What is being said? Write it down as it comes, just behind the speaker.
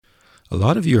A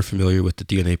lot of you are familiar with the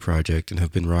DNA Project and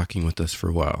have been rocking with us for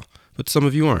a while, but some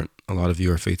of you aren't. A lot of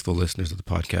you are faithful listeners of the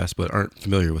podcast, but aren't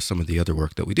familiar with some of the other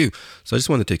work that we do. So I just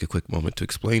want to take a quick moment to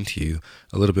explain to you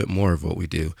a little bit more of what we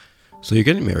do. So you're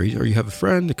getting married, or you have a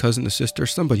friend, a cousin, a sister,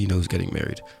 somebody you know is getting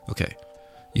married. Okay.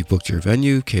 You've booked your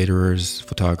venue, caterers,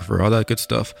 photographer, all that good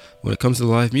stuff. When it comes to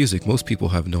live music, most people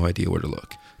have no idea where to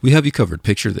look. We have you covered.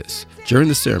 Picture this. During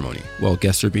the ceremony, while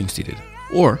guests are being seated,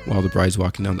 or while the bride's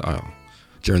walking down the aisle.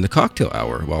 During the cocktail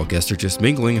hour, while guests are just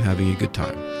mingling and having a good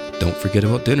time. Don't forget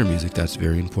about dinner music. That's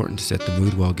very important to set the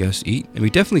mood while guests eat. And we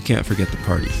definitely can't forget the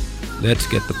party. Let's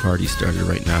get the party started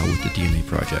right now with the DNA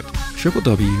Project.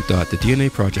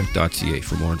 www.thednaproject.ca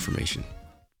for more information.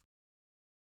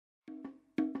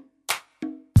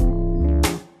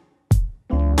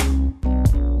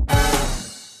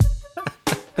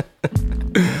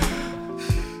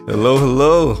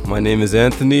 Hello. My name is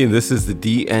Anthony, and this is the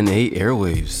DNA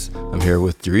Airwaves. I'm here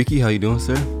with Dariki. How you doing,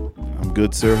 sir? I'm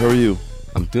good, sir. How are you?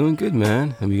 I'm doing good,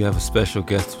 man. And we have a special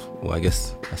guest. Well, I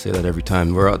guess I say that every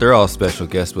time. They're all special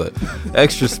guests, but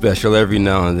extra special every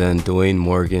now and then. Dwayne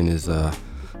Morgan is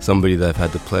somebody that I've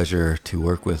had the pleasure to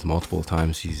work with multiple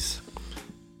times. He's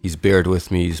bared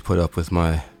with me. He's put up with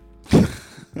my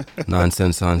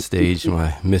nonsense on stage,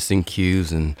 my missing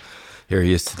cues, and here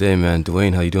he is today, man.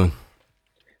 Dwayne, how you doing?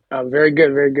 Very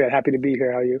good, very good. Happy to be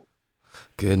here. How are you?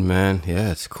 Good, man.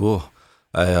 Yeah, it's cool.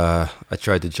 I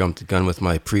tried to jump the gun with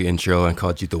my pre-intro and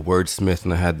called you the wordsmith,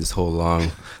 and I had this whole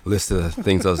long list of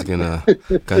things I was gonna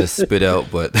kind of spit out,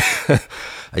 but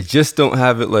I just don't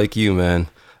have it like you, man.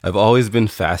 I've always been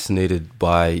fascinated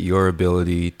by your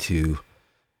ability to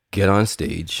get on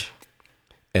stage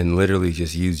and literally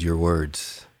just use your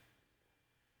words,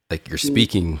 like your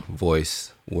speaking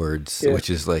voice words, which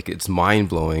is like, it's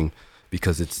mind-blowing.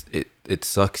 Because it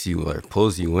sucks you or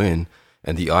pulls you in,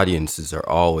 and the audiences are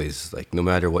always like, no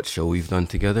matter what show we've done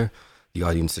together, the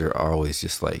audiences are always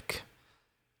just like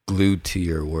glued to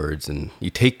your words, and you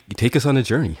take us on a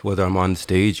journey, whether I'm on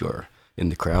stage or in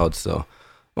the crowd. So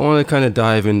I want to kind of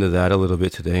dive into that a little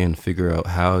bit today and figure out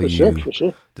how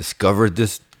you discovered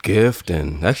this gift,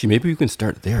 and actually maybe we can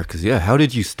start there, because how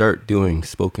did you start doing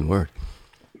spoken word?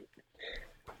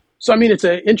 So, I mean, it's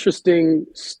an interesting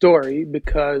story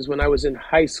because when I was in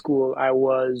high school, I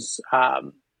was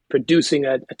producing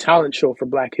a talent show for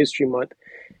Black History Month.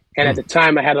 And at the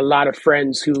time, I had a lot of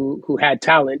friends who had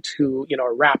talent, who,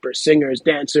 are rappers, singers,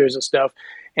 dancers and stuff.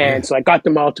 And so I got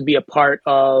them all to be a part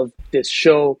of this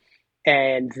show.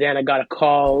 And then I got a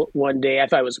call one day. I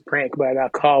thought it was a prank, but I got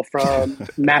a call from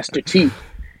Master T.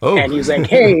 Oh. And he's like,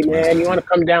 "Hey, man, you want to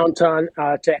come downtown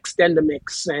to Extend the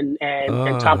Mix and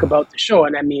talk about the show?"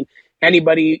 And I mean,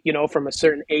 anybody, from a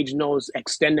certain age knows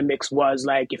Extend the Mix was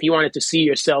like, if you wanted to see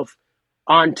yourself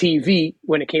on TV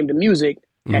when it came to music,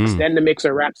 Extend the Mix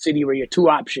or Rap City were your two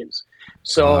options.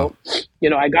 So,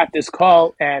 I got this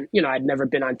call and, I'd never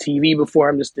been on TV before.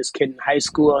 I'm just this kid in high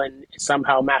school, and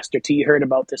somehow Master T heard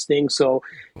about this thing. So,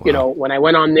 when I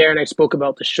went on there and I spoke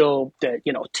about the show, the,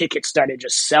 tickets started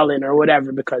just selling or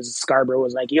whatever, because Scarborough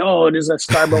was like, "Yo, there's a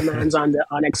Scarborough man's on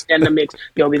Extend the Mix.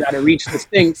 Yo, we got to reach this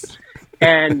thing."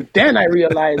 And then I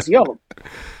realized,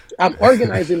 I'm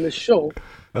organizing this show,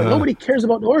 but nobody cares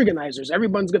about the organizers.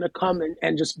 Everyone's going to come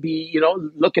and just be,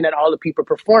 looking at all the people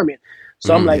performing.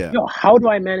 So I'm like, how do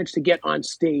I manage to get on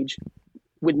stage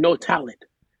with no talent?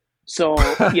 So,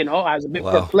 I was a bit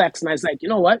perplexed, and I was like, you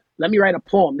know what? Let me write a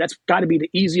poem. That's got to be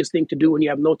the easiest thing to do when you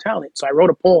have no talent. So I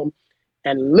wrote a poem,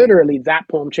 and literally that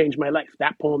poem changed my life.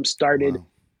 That poem started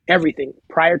everything.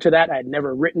 Prior to that, I had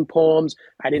never written poems.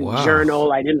 I didn't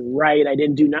journal. I didn't write. I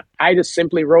didn't do nothing. I just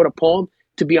simply wrote a poem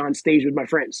to be on stage with my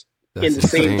friends in the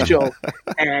same show.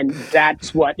 And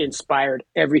that's what inspired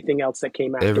everything else that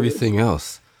came after. Everything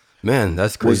else. Man,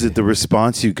 that's crazy. Was it the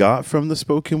response you got from the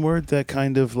spoken word that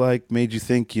kind of like made you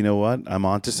think, you know what, I'm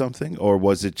onto something? Or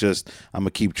was it just, I'm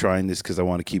going to keep trying this because I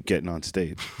want to keep getting on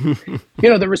stage?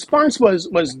 The response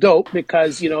was dope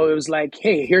because, it was like,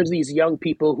 hey, here's these young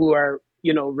people who are,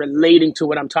 relating to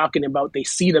what I'm talking about. They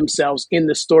see themselves in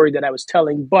the story that I was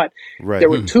telling. But there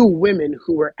were two women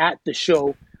who were at the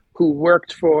show who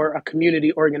worked for a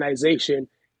community organization,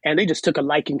 and they just took a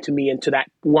liking to me and to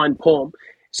that one poem.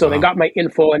 So they got my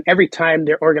info, and every time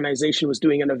their organization was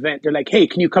doing an event, they're like, "Hey,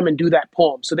 can you come and do that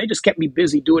poem?" So they just kept me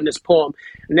busy doing this poem.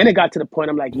 And then it got to the point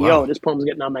I'm like, yo, this poem's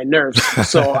getting on my nerves.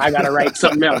 So I got to write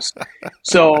something else.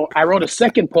 So I wrote a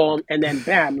second poem, and then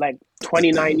bam, like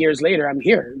 29 years later, I'm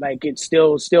here. Like it's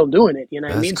still doing it. You know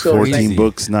what I mean? So 14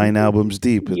 books, 9 albums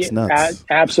deep. It's nuts.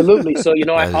 Absolutely. So,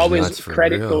 I always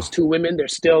credit those two women.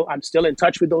 I'm still in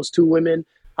touch with those two women.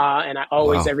 And I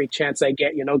always, every chance I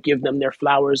get, give them their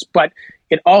flowers. But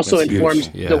it also That's informs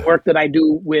huge. the Yeah. work that I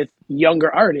do with younger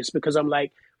artists, because I'm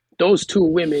like, those two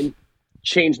women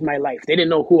changed my life. They didn't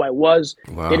know who I was.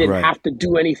 They Wow. didn't Right. have to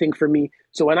do anything for me.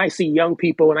 So when I see young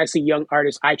people, when I see young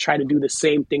artists, I try to do the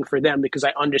same thing for them, because I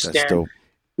That's understand dope.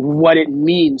 what it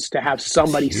means to have That's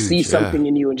somebody see huge. Yeah. something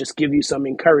in you and just give you some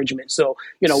encouragement. So,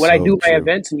 when I So do my true.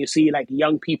 events and you see like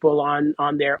young people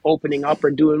on there opening up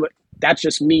or doing what, that's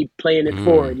just me playing it Mm.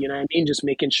 forward. You know what I mean? Just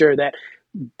making sure that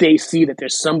they see that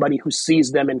there's somebody who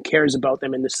sees them and cares about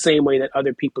them in the same way that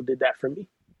other people did that for me.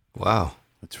 Wow.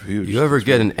 That's huge. You ever That's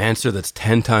get really an answer that's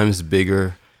 10 times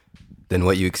bigger than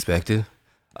what you expected?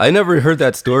 I never heard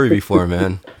that story before,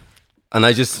 man. And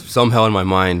I just somehow in my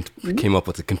mind came up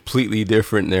with a completely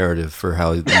different narrative for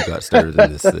how you got started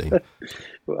in this thing.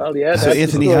 Well, yeah. So That's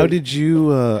Anthony, the how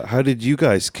story. did you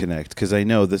guys connect? Because I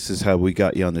know this is how we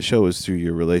got you on the show, is through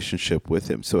your relationship with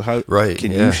him. So how Right,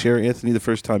 can yeah. you share, Anthony, the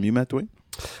first time you met Dwayne?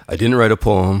 I didn't write a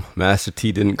poem. Master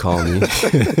T didn't call me.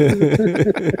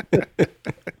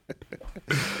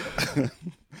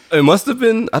 It must have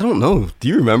been, I don't know. Do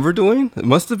you remember, Dwayne? It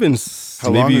must have been How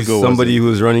long maybe ago was somebody it? who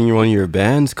was running one of your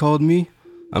bands called me.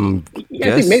 I'm Yeah,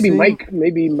 I think maybe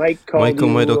guessing Mike called Michael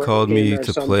you might have or called in me or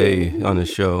to play something. on a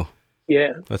show.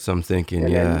 Yeah. That's what I'm thinking,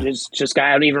 And then yeah. just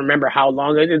I don't even remember how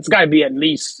long. It's got to be at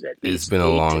least It's been a 8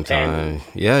 to long 10 time.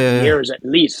 Yeah. years at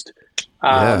least,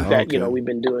 Yeah. Oh, that okay. we've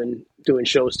been doing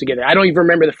shows together. I don't even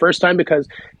remember the first time, because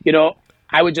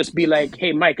I would just be like,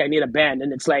 "Hey, Mike, I need a band,"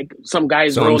 and it's like some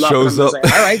guys Someone roll up, and shows I'm just up.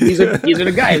 like, "All right, these are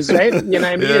the guys, right?" You know what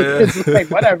I mean? Yeah. It's like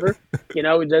whatever,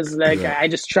 just like Yeah. I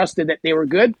just trusted that they were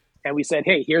good, and we said,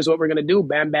 "Hey, here's what we're gonna do."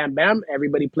 Bam, bam, bam.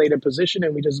 Everybody played their position,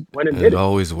 and we just went and And did it it.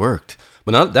 always worked.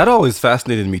 But that always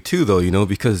fascinated me too, though,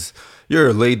 because you're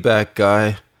a laid back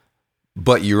guy,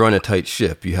 but you run a tight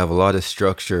ship. You have a lot of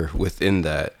structure within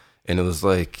that. And it was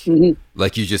like you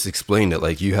just explained it.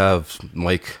 Like you have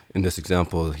Mike in this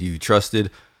example, you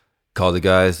trusted, call the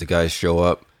guys show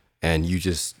up, and you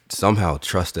just somehow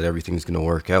trust that everything's going to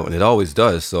work out. And it always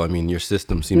does. So, I mean, your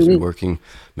system seems to be working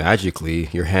magically.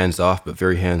 You're hands off, but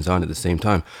very hands on at the same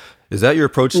time. Is that your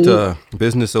approach to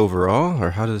business overall?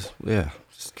 Or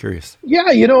just curious.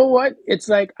 Yeah, you know what? It's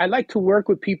like I like to work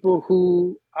with people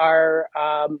who are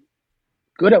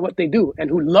good at what they do and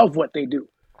who love what they do.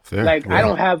 Fair. Like I Yeah.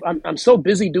 don't have, I'm so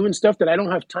busy doing stuff that I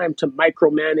don't have time to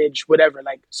micromanage whatever.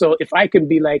 Like, so if I can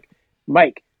be like,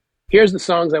 Mike, here's the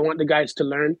songs I want the guys to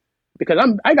learn, because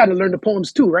I got to learn the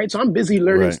poems too, right? So I'm busy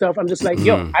learning Right. stuff. I'm just like,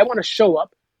 yo, I want to show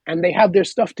up and they have their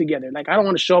stuff together. Like, I don't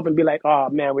want to show up and be like, oh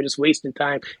man, we're just wasting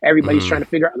time. Everybody's trying to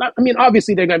figure out. I mean,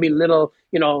 obviously there are going to be little,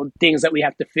 things that we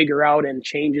have to figure out and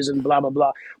changes and blah, blah,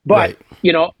 blah. But,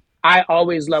 Right. I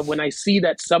always love when I see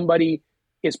that somebody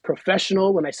is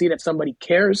professional, when I see that somebody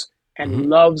cares and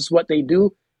loves what they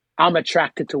do, I'm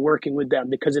attracted to working with them,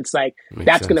 because it's like, Makes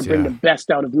that's going to sense, bring yeah. the best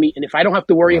out of me. And if I don't have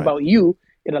to worry Right. about you,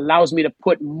 it allows me to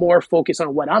put more focus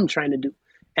on what I'm trying to do.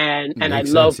 And I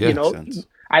Makes love, sense, yeah. Sense.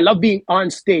 I love being on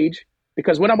stage,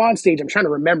 because when I'm on stage, I'm trying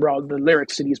to remember all the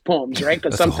lyrics to these poems, right?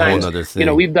 Because That's a whole sometimes, nother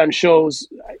thing. we've done shows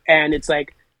and it's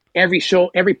like every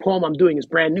poem I'm doing is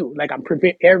brand new. Like I'm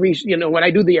preparing when I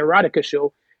do the erotica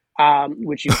show,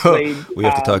 which you played We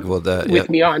have to talk about that. with Yep.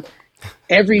 me on,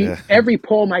 every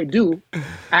poem I do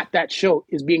at that show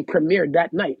is being premiered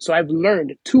that night. So I've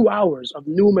learned 2 hours of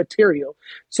new material.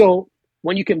 So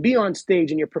when you can be on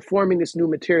stage and you're performing this new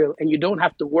material and you don't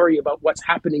have to worry about what's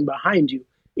happening behind you,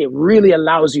 it really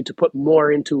allows you to put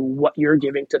more into what you're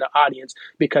giving to the audience,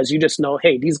 because you just know,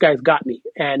 hey, these guys got me,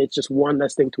 and it's just one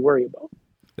less thing to worry about.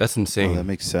 That's Oh, insane. that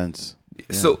makes sense.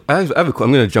 So I'm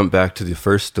going to jump back to the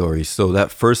first story. So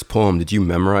that first poem, did you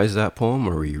memorize that poem,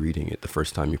 or were you reading it the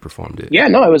first time you performed it? Yeah,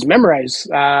 no, it was memorized.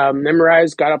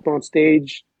 Memorized, got up on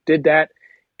stage, did that.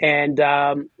 And,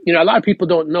 a lot of people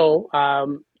don't know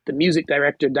the music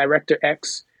director, Director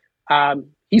X.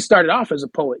 He started off as a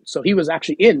poet. So he was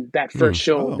actually in that first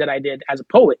show that I did as a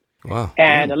poet. Wow.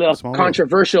 And Oh, a little small world.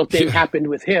 controversial thing Yeah. happened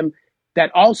with him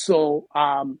that also,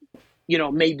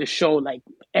 made the show, like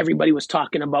everybody was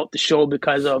talking about the show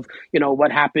because of,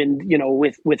 what happened,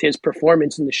 with his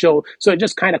performance in the show. So it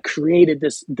just kind of created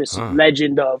this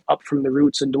legend of Up From the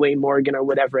Roots and Dwayne Morgan or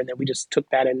whatever. And then we just took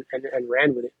that and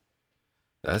ran with it.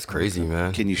 That's crazy,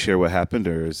 man. Can you share what happened,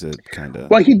 or is it kind of?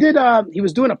 Well, he did, he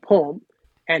was doing a poem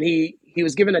and he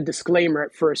was given a disclaimer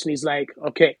at first. And he's like,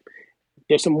 okay,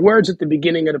 there's some words at the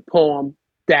beginning of the poem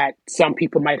that some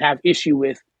people might have issue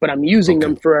with, but I'm using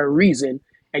them for a reason.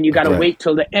 And you got to Right. wait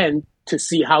till the end to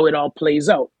see how it all plays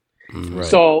out. Right.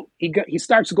 So he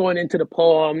starts going into the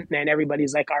poem and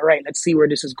everybody's like, all right, let's see where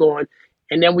this is going.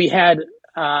 And then we had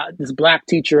this black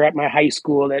teacher at my high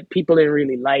school that people didn't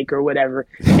really like or whatever,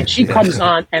 and she comes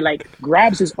on and like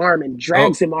grabs his arm and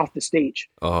drags him off the stage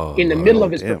in the middle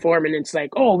of his performance. And it's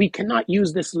like, oh, we cannot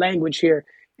use this language here.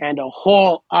 And the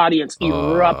whole audience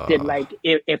erupted. Like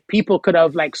if people could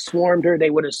have like swarmed her,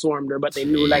 they would have swarmed her, but they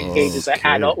knew like, hey, this is an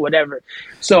adult, whatever.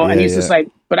 So, and he's just like,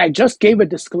 but I just gave a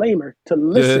disclaimer to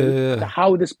listen to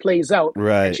how this plays out.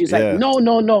 Right. And she's like,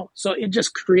 no. So it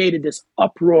just created this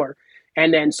uproar.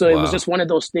 And then, so it was just one of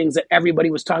those things that everybody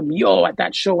was talking, yo, at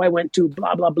that show I went to,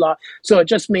 blah, blah, blah. So it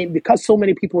just made, because so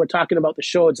many people were talking about the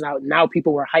show, it's now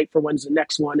people were hyped for when's the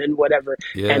next one and whatever.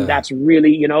 Yeah. And that's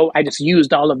really, you know, I just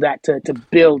used all of that to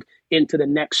build into the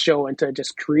next show and to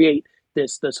just create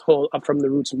this whole Up From the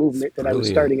Roots movement that I was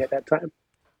starting at that time.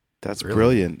 That's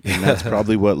brilliant. And that's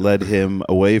probably what led him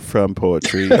away from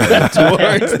poetry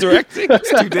towards directing.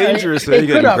 It's too dangerous, man. You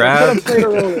getting grabbed,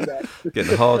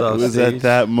 getting hauled off. It was stage. at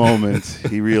that moment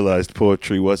he realized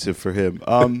poetry wasn't for him.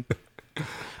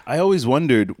 I always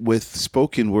wondered with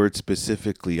spoken word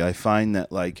specifically, I find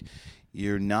that like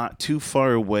you're not too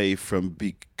far away from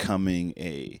becoming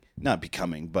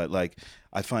but like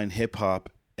I find hip hop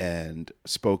and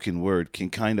spoken word can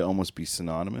kind of almost be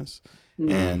synonymous.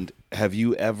 And have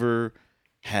you ever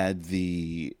had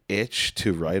the itch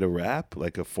to write a rap,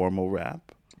 like a formal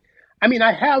rap? I mean,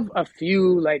 I have a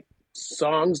few like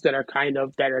songs that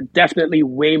are definitely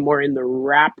way more in the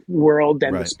rap world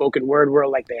than the spoken word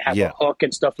world. Like they have a hook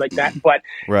and stuff like that, but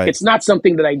it's not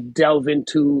something that I delve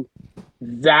into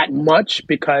that much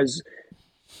because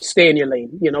stay in your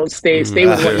lane, you know, stay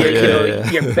with what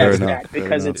you're best at,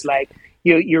 because it's like,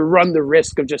 you run the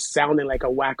risk of just sounding like a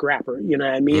whack rapper, you know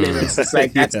what I mean? And it's just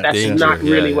like, that's not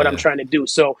really what I'm trying to do.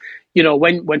 So, you know,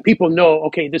 when people know,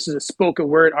 okay, this is a spoken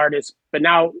word artist, but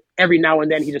now every now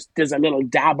and then he just does a little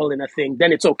dabble in a thing,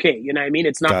 then it's okay. You know what I mean?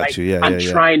 It's not I'm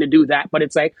trying to do that, but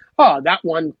it's like, oh, that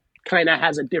one kind of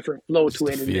has a different flow to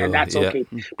it, and that's okay.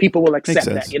 People will accept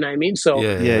that, you know what I mean? So,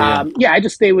 I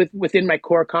just stay within my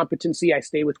core competency. I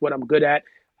stay with what I'm good at.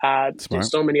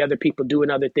 There's so many other people doing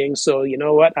other things. So you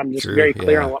know what? I'm just very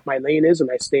clear on what my lane is,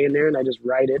 and I stay in there and I just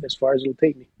ride it as far as it'll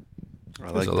take me.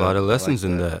 There's a lot of lessons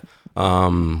in that.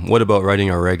 What about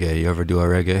writing a reggae? You ever do a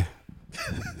reggae?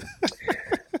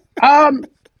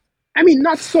 I mean,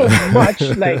 not so much.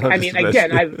 Like, I mean,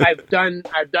 again, I've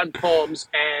done poems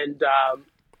and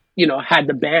you know, had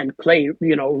the band play,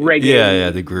 you know,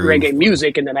 reggae, the groove, reggae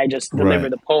music, and then I just deliver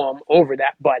the poem over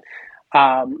that. But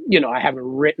you know, I haven't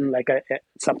written like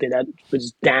something that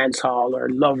was dance hall or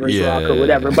lovers rock or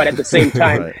whatever. But at the same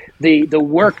time, the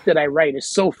work that I write is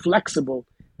so flexible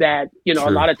that, you know,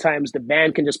 a lot of times the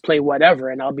band can just play whatever,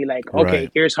 and I'll be like,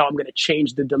 okay, here's how I'm going to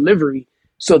change the delivery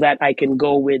so that I can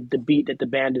go with the beat that the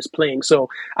band is playing. So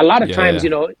a lot of times, you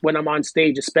know, when I'm on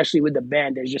stage, especially with the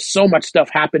band, there's just so much stuff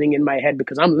happening in my head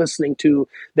because I'm listening to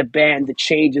the band, the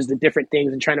changes, the different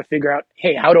things, and trying to figure out,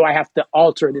 hey, how do I have to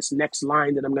alter this next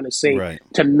line that I'm going to say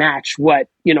to match what,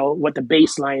 you know, what the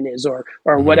bass line is or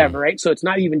whatever, right? So it's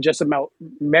not even just about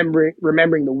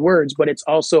remembering the words, but it's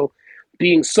also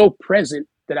being so present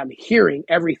that I'm hearing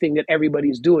everything that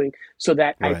everybody's doing so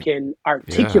that I can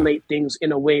articulate things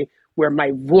in a way where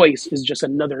my voice is just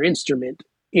another instrument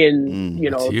in, you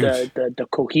know, the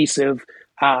cohesive,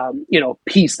 you know,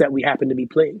 piece that we happen to be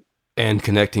playing. And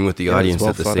connecting with the audience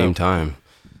at the same time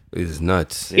is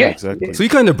nuts. Yeah, exactly. So you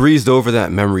kind of breezed over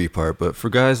that memory part, but for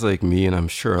guys like me, and I'm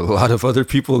sure a lot of other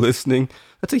people listening,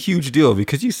 that's a huge deal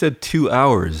because you said 2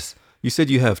 hours. You said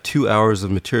you have 2 hours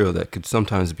of material that could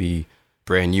sometimes be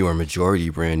brand new or majority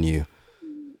brand new.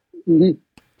 Mm-hmm.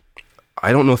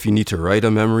 I don't know if you need to write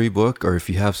a memory book or if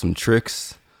you have some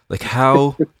tricks. Like,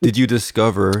 how did you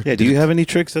discover? Do you have any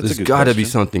tricks? That's a good question. There's got to be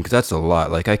something, because that's a lot.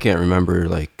 Like, I can't remember,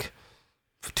 like,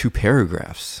 2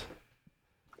 paragraphs.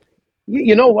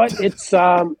 You know what? It's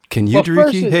can you,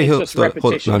 Driki? Hey, hold on.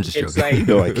 No, I'm just joking. Like,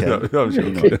 no, I can't. No, I'm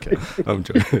joking. I'm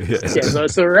joking.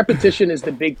 So repetition is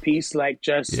the big piece. Like,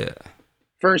 just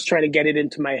first trying to get it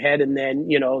into my head, and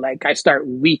then, you know, like I start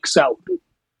weeks out.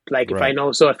 Like if I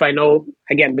know,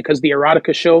 again, because the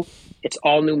erotica show, it's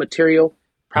all new material,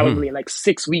 probably like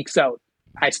 6 weeks out,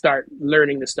 I start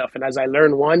learning the stuff. And as I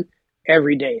learn one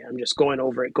every day, I'm just going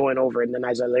over it. And then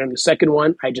as I learn the second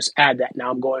one, I just add that.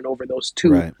 Now I'm going over those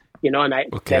 2, you know, and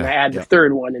then I add the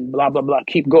third one and blah, blah, blah,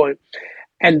 keep going.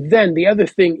 And then the other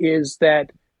thing is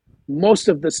that most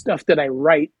of the stuff that I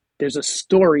write, there's a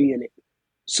story in it.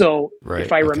 So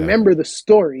if I remember the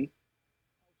story,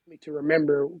 to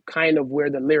remember kind of where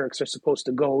the lyrics are supposed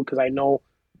to go because I know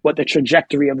what the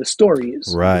trajectory of the story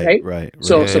is. Right.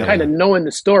 So kind of knowing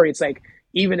the story, it's like,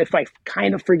 even if I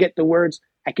kind of forget the words,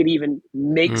 I could even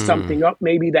make something up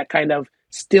maybe that kind of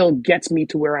still gets me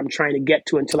to where I'm trying to get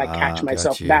to until I catch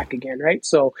myself Gotcha. back again, right?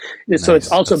 So it's Nice.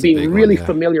 also That's a big being one, really yeah.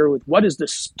 familiar with what is the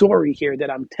story here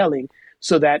that I'm telling,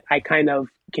 so that I kind of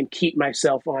can keep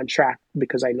myself on track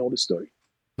because I know the story.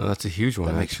 No, that's a huge one.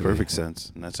 That makes actually. perfect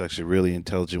sense, and that's actually a really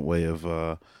intelligent way of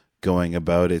going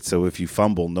about it. So if you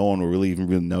fumble, no one will really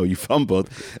even know you fumbled,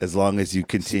 as long as you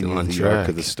continue on the arc track.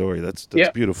 of the story. That's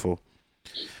Yeah. beautiful.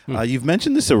 You've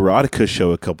mentioned this erotica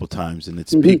show a couple times, and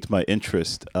it's piqued my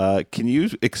interest. Can you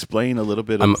explain a little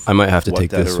bit? I might have to what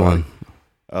take that this one.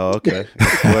 Oh, okay.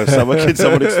 Well, can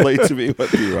someone explain to me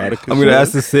what the erotica? I'm going to show ask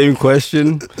is? the same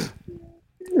question,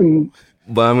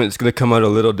 but it's going to come out a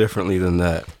little differently than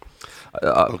that.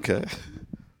 Okay.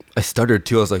 I stuttered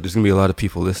too. I was like, there's going to be a lot of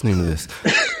people listening to this.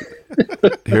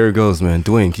 Here it goes, man.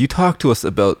 Dwayne, can you talk to us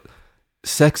about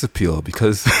sex appeal?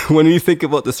 Because when you think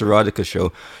about this erotica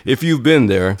show, if you've been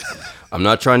there, I'm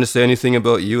not trying to say anything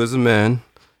about you as a man.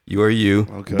 You are you.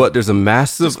 Okay. But there's a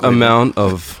massive amount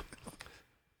of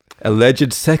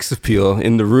alleged sex appeal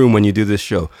in the room when you do this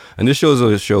show. And this show is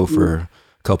a show for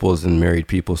couples and married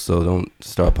people, so don't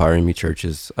stop hiring me,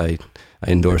 churches. I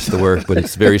endorse the work, but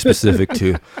it's very specific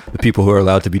to the people who are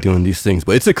allowed to be doing these things.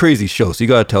 But it's a crazy show, so you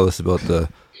got to tell us about the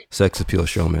sex appeal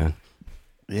show, man.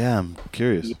 Yeah, I'm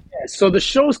curious. Yeah, so the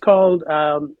show's called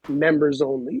Members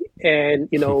Only, and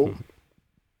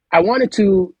I wanted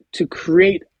to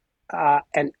create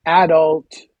an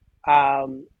adult,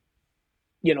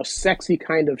 sexy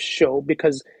kind of show,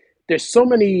 because there's so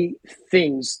many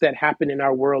things that happen in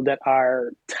our world that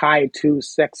are tied to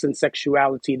sex and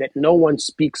sexuality that no one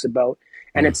speaks about.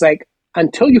 And it's like,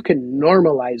 until you can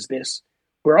normalize this,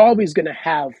 we're always going to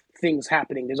have things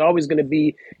happening. There's always going to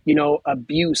be,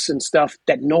 abuse and stuff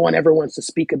that no one ever wants to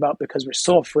speak about because we're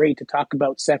so afraid to talk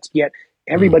about sex. Yet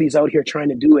everybody's out here trying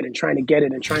to do it and trying to get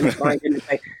it and trying to find it. And it's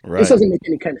like, this doesn't make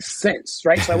any kind of sense,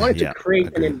 right? So I wanted to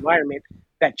create an environment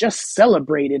that just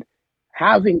celebrated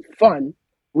having fun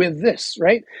with this,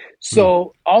 right?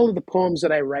 So all of the poems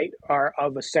that I write are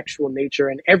of a sexual nature,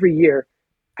 and every year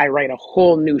I write a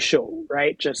whole new show,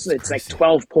 right? It's like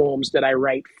 12 poems that I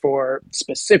write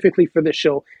specifically for the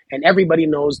show. And everybody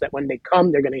knows that when they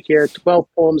come, they're going to hear 12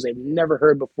 poems they've never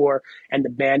heard before. And the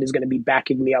band is going to be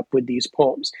backing me up with these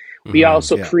poems. We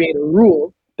also create a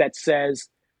rule that says,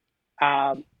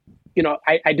 I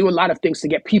do a lot of things to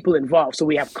get people involved. So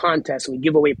we have contests, we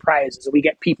give away prizes, and we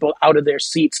get people out of their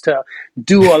seats to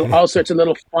do all sorts of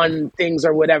little fun things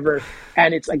or whatever.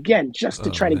 And it's, again, just to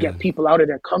try to get people out of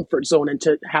their comfort zone and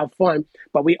to have fun.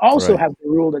 But we also have the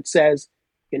rule that says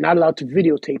you're not allowed to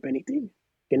videotape anything.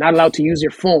 You're not allowed to use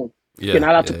your phone. You're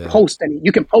not allowed to post any.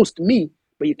 You can post me,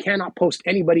 but you cannot post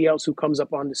anybody else who comes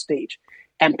up on the stage.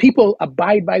 And people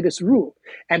abide by this rule.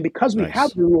 And because we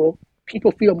have the rule,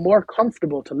 people feel more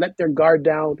comfortable to let their guard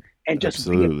down and just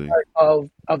be a part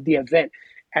of the event.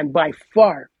 And by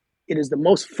far, it is the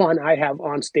most fun I have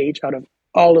on stage out of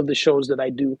all of the shows that I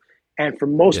do. And for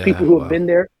most people who have been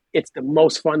there, it's the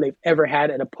most fun they've ever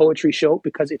had at a poetry show,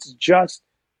 because it's just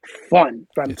fun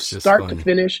from start to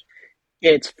finish.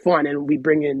 It's fun. And we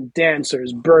bring in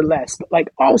dancers, burlesque, like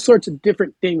all sorts of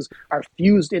different things are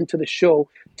fused into the show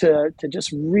to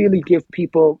just really give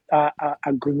people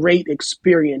a great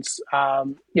experience,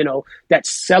 that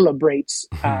celebrates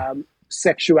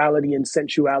sexuality and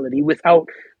sensuality without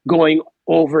going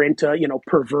over into,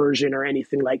 perversion or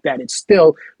anything like that. It's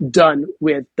still done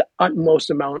with the utmost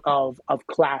amount of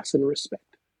class and respect.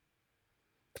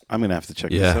 I'm going to have to check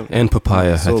this out. And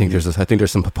papaya. I think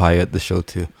there's some papaya at the show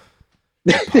too.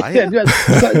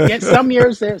 Some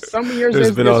years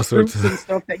there's been all sorts fruits and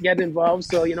stuff that get involved.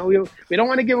 So we don't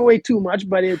want to give away too much,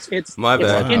 but it's an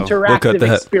interactive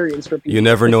we'll experience for people. You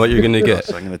never know what you're gonna get.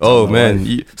 Oh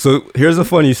man! So here's a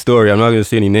funny story. I'm not gonna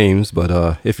say any names,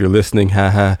 but if you're listening,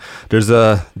 haha. There's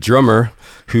a drummer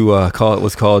who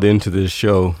was called into this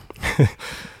show. He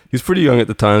was pretty young at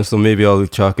the time, so maybe I'll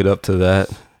chalk it up to that.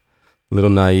 A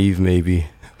little naive, maybe.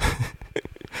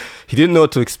 He didn't know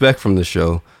what to expect from the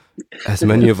show, as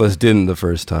many of us didn't the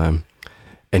first time.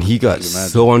 And he got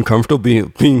so uncomfortable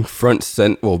being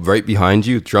right behind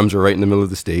you. Drums are right in the middle of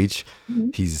the stage.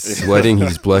 He's sweating,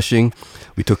 he's blushing.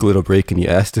 We took a little break and he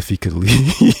asked if he could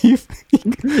leave.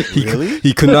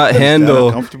 He could not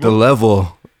handle the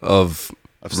level of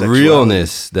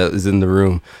realness that is in the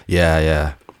room.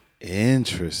 Yeah.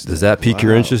 Interesting. Does that pique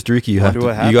your interest, Ricky? You got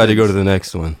to go to the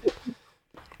next one.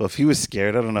 Well, if he was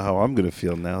scared, I don't know how I'm going to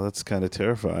feel now. That's kind of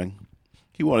terrifying.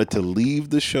 He wanted to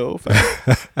leave the show.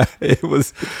 It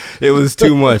was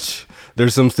too much.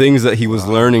 There's some things that he was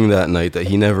learning that night that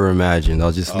he never imagined.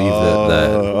 I'll just leave it at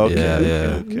that.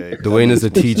 Okay. Dwayne is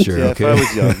a teacher. Yeah, okay.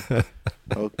 if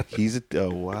I was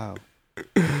young. Wow.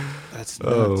 That's nuts.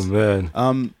 Oh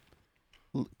man.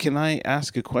 Can I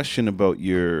ask a question about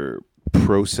your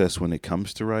process when it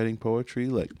comes to writing poetry?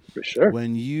 Like, For sure.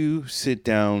 when you sit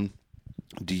down,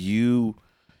 do you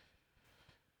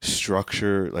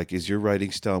structure, like, is your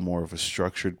writing style more of a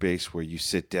structured base where you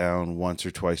sit down once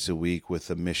or twice a week with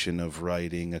a mission of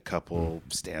writing a couple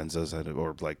stanzas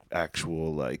or like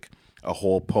actual, like a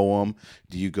whole poem?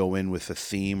 Do you go in with a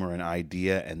theme or an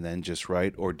idea and then just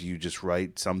write, or do you just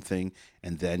write something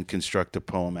and then construct a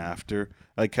poem after?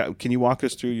 Like, can you walk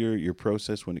us through your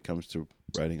process when it comes to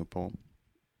writing a poem?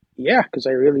 Yeah, because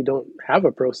I really don't have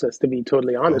a process, to be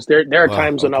totally honest. There are Wow.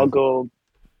 times when I'll go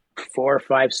 4,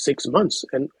 5, 6 months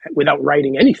and without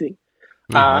writing anything.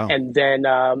 Wow. And then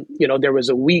there was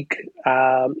a week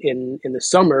in the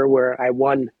summer where I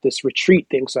won this retreat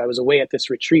thing. So I was away at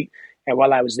this retreat, and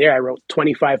while I was there, I wrote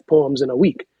 25 poems in a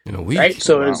week. In a week. Right.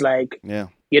 So Wow. it was like, Yeah.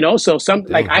 so some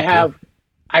like okay.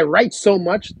 I write so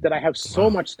much that I have so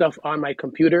much stuff on my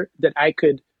computer that I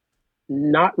could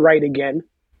not write again,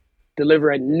 deliver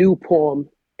a new poem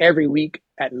every week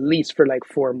at least for like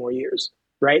 4 more years.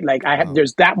 Right. Like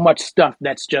there's that much stuff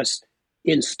that's just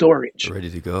in storage Ready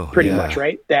to go. pretty Yeah. much.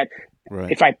 Right. That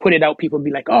Right. if I put it out, people would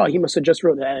be like, oh, he must have just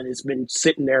wrote that, and it's been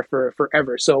sitting there for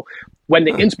forever. So when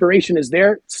the inspiration is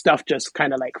there, stuff just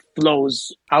kind of like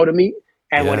flows out of me.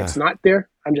 And when Yeah. it's not there,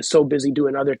 I'm just so busy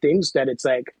doing other things that it's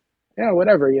like, yeah,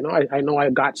 whatever. I know I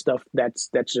got stuff that's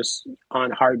just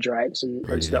on hard drives and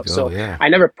Ready to stuff. go, So yeah. I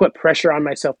never put pressure on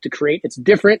myself to create. It's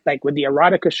different, like with the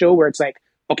erotica show, where it's like,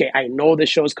 okay, I know this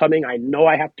show's coming. I know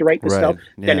I have to write this Right. stuff.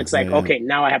 Then Yeah, it's like, yeah, yeah. okay,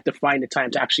 now I have to find the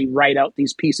time to actually write out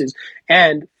these pieces.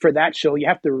 And for that show, you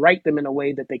have to write them in a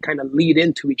way that they kind of lead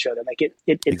into each other. Like it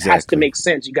has to Exactly. make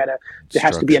sense. There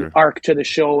has to be an Structure. arc to the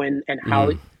show and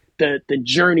how the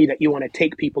journey that you want to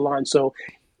take people on. So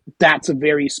that's a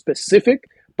very specific,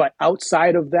 but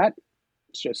outside of that,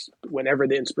 it's just whenever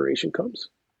the inspiration comes.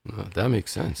 That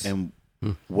makes sense. And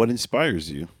what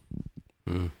inspires you?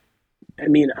 I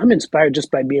mean, I'm inspired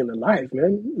just by being alive,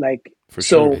 man. Like, For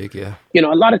so, sure. Big, yeah.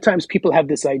 a lot of times people have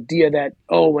this idea that,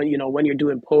 oh, when you're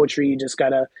doing poetry, you just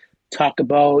gotta talk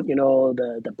about,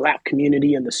 the Black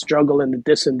community and the struggle and the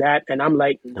this and that. And I'm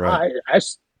like, no, Right. I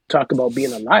talk about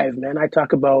being alive, man. I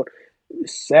talk about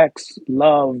sex,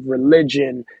 love,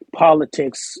 religion,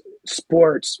 politics,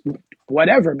 sports,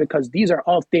 whatever, because these are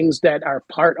all things that are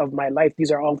part of my life.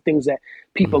 These are all things that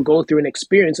people go through and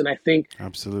experience. And I think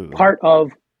Absolutely. part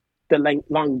of the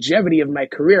longevity of my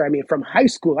career, I mean, from high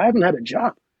school, I haven't had a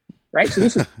job, right? So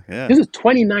this is Yeah. this is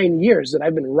 29 years that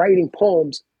I've been writing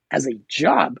poems as a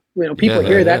job. People Yeah,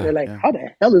 hear that yeah, and they're like, yeah. how the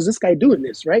hell is this guy doing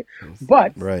this, right?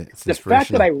 But Right. It's the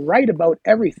fact that inspirational. I write about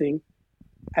everything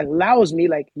allows me,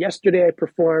 like yesterday I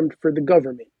performed for the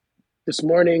government. This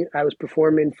morning I was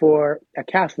performing for a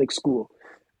Catholic school.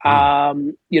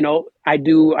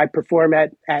 I perform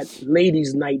at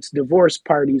ladies' nights, divorce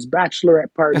parties,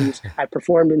 bachelorette parties. I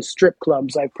performed in strip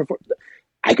clubs.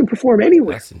 I can perform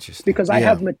anywhere That's interesting. because I Yeah.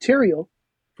 have material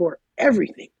for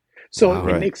everything. So Wow. it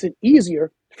Right. makes it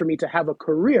easier for me to have a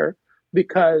career,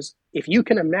 because if you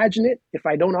can imagine it, if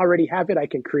I don't already have it, I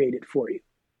can create it for you.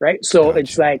 Right. So Gotcha.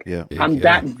 it's like Yeah. I'm Yeah.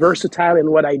 that versatile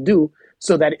in what I do,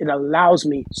 so that it allows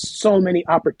me so many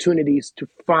opportunities to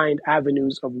find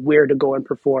avenues of where to go and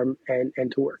perform and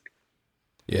to work.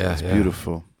 Yeah, yeah.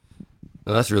 Beautiful.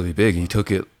 No, that's really big. You took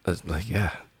it as like,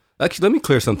 yeah. Actually, let me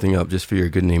clear something up just for your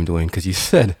good name, Dwayne, because you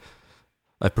said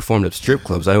I performed at strip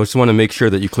clubs. I just want to make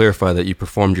sure that you clarify that you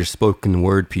performed your spoken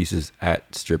word pieces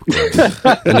at strip clubs.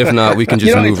 And if not, we can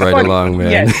just move it's right funny. along,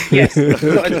 man. Yes. So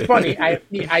it's funny.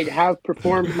 I have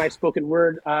performed my spoken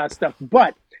word stuff,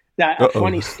 but a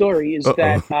funny story is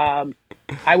that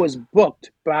I was booked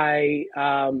by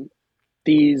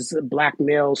these black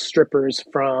male strippers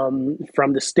from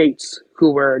the States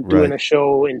who were doing Right. a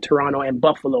show in Toronto and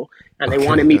Buffalo, and they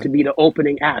wanted me to be the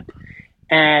opening act.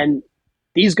 And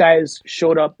these guys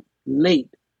showed up late.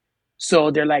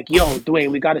 So they're like, yo,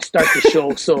 Dwayne, we got to start the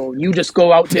show. So you just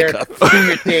go out there, do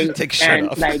your thing, Take your shirt and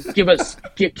off. like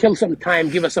kill some time,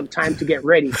 give us some time to get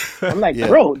ready. I'm like, Yeah.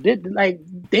 bro,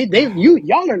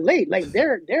 y'all are late. Like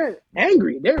they're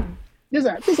angry. There's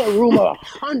a room of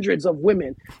hundreds of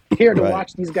women here to Right.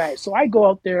 watch these guys. So I go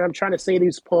out there, I'm trying to say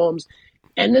these poems,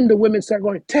 and then the women start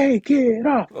going, take it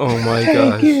off. Oh my Take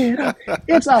gosh. it off.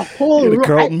 It's a whole You had a room.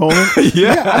 Carlton moment?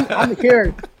 Yeah, I'm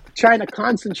here trying to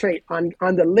concentrate on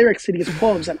the lyrics to these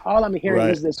poems, and all I'm hearing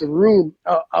Right. is this room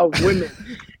of women.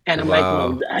 And I'm like, Wow.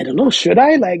 well, I don't know, should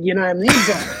I? Like, you know what I mean?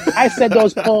 So I said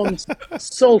those poems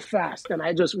so fast, and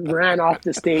I just ran off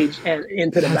the stage and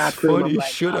into the That's back room. funny. I'm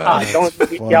like, Should I?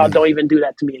 y'all don't even do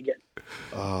that to me again.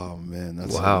 Oh man,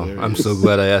 that's Wow. hilarious. I'm so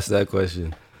glad I asked that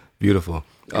question. Beautiful.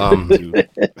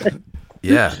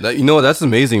 Yeah, that's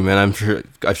amazing, man. I'm sure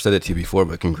I've said it to you before,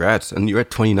 but congrats. And you're at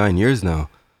 29 years now.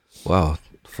 Wow,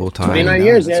 full time. 29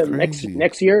 years, yeah.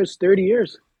 Next year is 30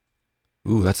 years.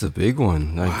 Ooh, that's a big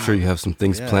one. I'm sure you have some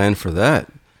things planned for that.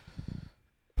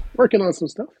 Working on some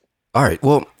stuff. All right.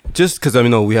 Well, just because I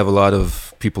know we have a lot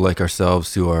of people like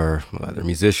ourselves who are either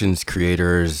musicians,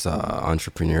 creators,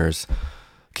 entrepreneurs.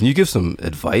 Can you give some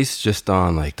advice just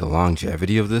on like the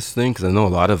longevity of this thing? Because I know a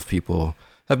lot of people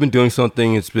have been doing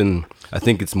something. I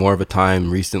think it's more of a time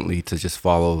recently to just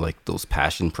follow like those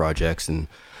passion projects and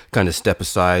kind of step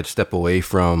away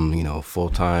from,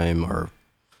 full-time or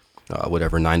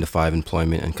whatever 9-to-5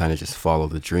 employment and kind of just follow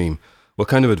the dream. What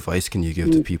kind of advice can you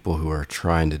give to people who are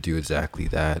trying to do exactly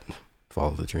that,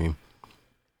 follow the dream?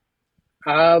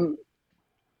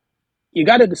 You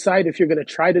got to decide if you're going to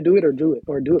try to do it or do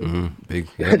it. Big.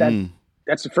 Yeah.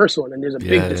 That's the first one. And there's a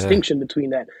big distinction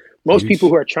between that. Most people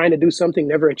who are trying to do something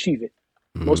never achieve it.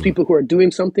 Most people who are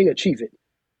doing something achieve it,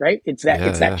 right? It's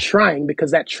that trying,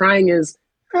 because that trying is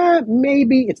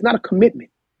maybe it's not a commitment.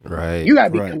 Right. You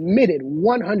got to be committed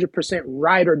 100%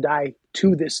 ride or die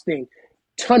to this thing.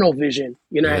 Tunnel vision,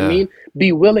 you know what I mean?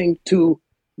 Be willing to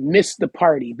miss the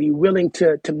party, be willing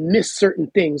to miss certain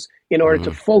things in order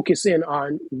to focus in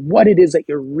on what it is that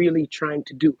you're really trying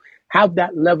to do. Have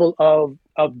that level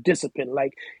of discipline.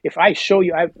 Like if I show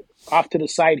you, I've off to the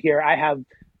side here, I have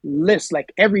lists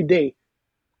like every day.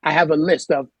 I have a list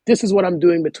of this is what I'm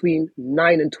doing between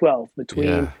 9 and 12,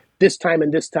 between this time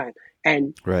and this time.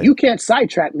 And you can't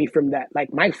sidetrack me from that.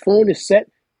 Like my phone is set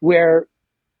where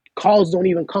calls don't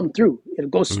even come through. It'll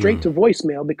go straight to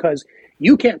voicemail because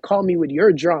you can't call me with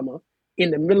your drama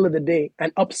in the middle of the day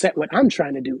and upset what I'm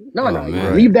trying to do. No,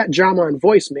 leave that drama on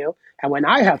voicemail. And when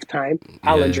I have time,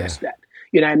 I'll address that.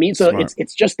 You know what I mean? So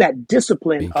it's just that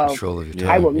discipline of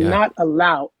I will not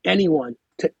allow anyone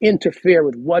to interfere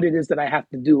with what it is that I have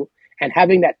to do. And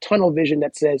having that tunnel vision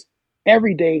that says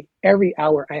every day, every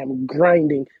hour, I am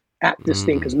grinding at this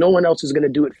thing because no one else is going to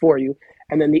do it for you.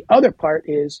 And then the other part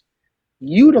is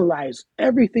utilize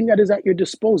everything that is at your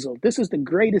disposal. This is the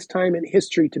greatest time in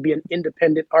history to be an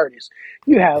independent artist.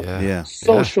 You have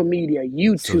social media,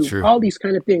 YouTube, all these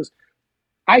kind of things.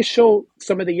 I show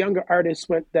some of the younger artists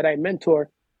that I mentor,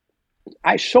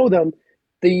 I show them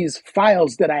these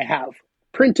files that I have,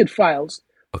 printed files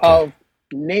of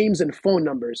names and phone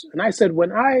numbers. And I said,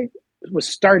 when I was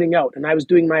starting out and I was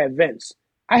doing my events,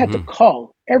 I had to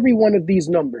call every one of these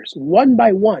numbers one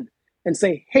by one and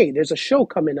say, hey, there's a show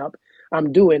coming up.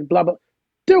 I'm doing blah, blah.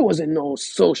 There wasn't no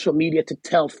social media to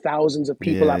tell thousands of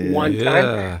people at one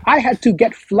time. I had to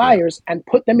get flyers and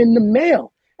put them in the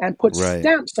mail and put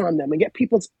stamps on them and get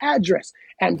people's address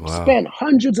and spend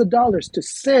hundreds of dollars to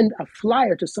send a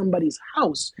flyer to somebody's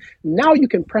house. Now you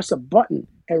can press a button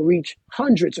and reach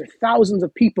hundreds or thousands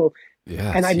of people.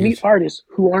 And I meet artists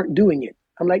who aren't doing it.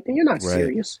 I'm like, you're not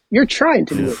serious. You're trying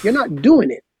to do it. You're not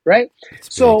doing it, right?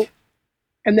 So,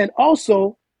 and then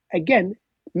also, again,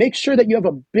 make sure that you have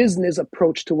a business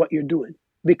approach to what you're doing,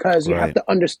 because you have to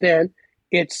understand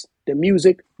it's the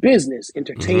music business,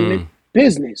 entertainment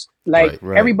business. Like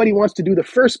everybody wants to do the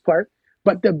first part,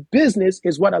 but the business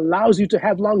is what allows you to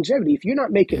have longevity. If you're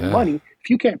not making money, if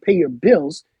you can't pay your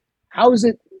bills, how is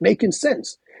it making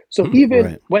sense? So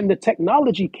even when the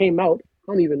technology came out,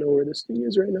 I don't even know where this thing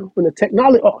is right now. When the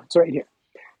technology, it's right here.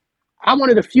 I'm one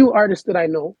of the few artists that I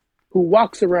know who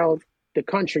walks around the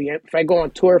country. If I go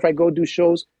on tour, if I go do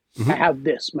shows, I have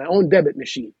my own debit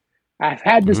machine. I've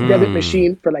had this debit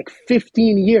machine for like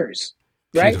 15 years,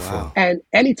 right? Beautiful. And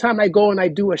anytime I go and I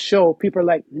do a show, people are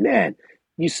like, man,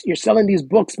 you're selling these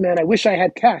books, man. I wish I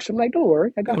had cash. I'm like, don't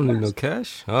worry, I got cash. No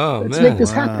cash? Oh, Let's make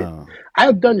this happen. I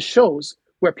have done shows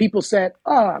where people said,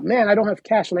 man, I don't have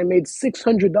cash, and I made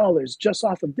 $600 just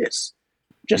off of this.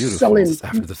 Just selling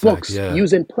books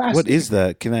using plastic. What is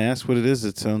that? Can I ask what it is?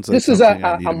 It sounds like this is a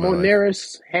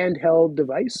Moneris handheld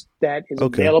device that is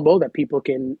available that people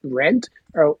can rent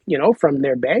or from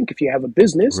their bank if you have a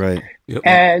business. Right. Yep.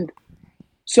 And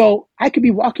so I could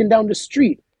be walking down the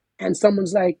street and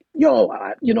someone's like, "Yo,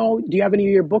 do you have any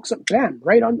of your books up?" Bam,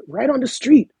 right on the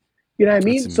street. You know what I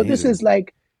mean? So this is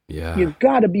like, you've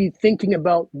got to be thinking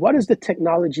about what is the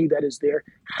technology that is there?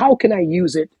 How can I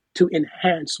use it to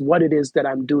enhance what it is that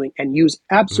I'm doing, and use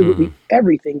absolutely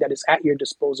everything that is at your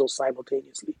disposal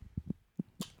simultaneously.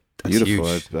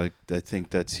 Beautiful. I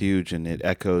think that's huge, and it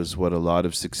echoes what a lot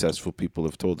of successful people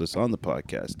have told us on the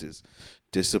podcast is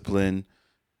discipline,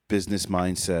 business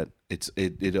mindset.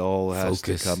 It all has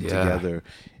to come together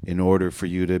in order for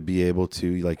you to be able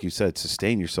to, like you said,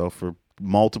 sustain yourself for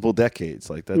multiple decades.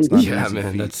 Like that's not an easy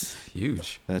feat. That's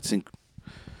huge.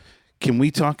 Can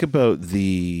we talk about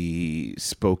the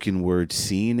spoken word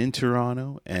scene in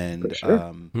Toronto? And For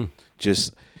sure.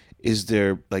 just, is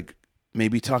there, like,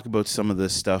 maybe talk about some of the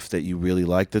stuff that you really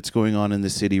like that's going on in the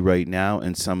city right now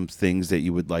and some things that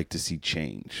you would like to see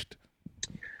changed?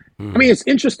 I mean, it's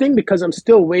interesting because I'm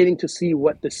still waiting to see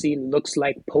what the scene looks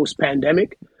like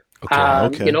post-pandemic.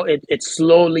 Okay. You know, it's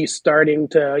slowly you're starting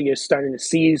to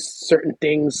see certain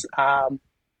things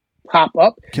pop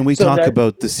up. Can we So talk that,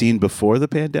 about the scene before the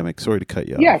pandemic? Sorry to cut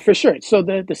you yeah, off. for sure. So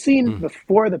the scene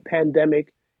before the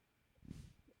pandemic,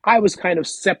 I was kind of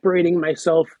separating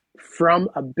myself from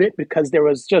a bit because there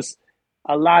was just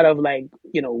a lot of like,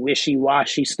 you know,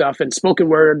 wishy-washy stuff, and spoken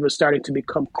word was starting to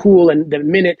become cool. And the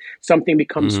minute something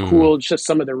becomes cool, just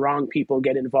some of the wrong people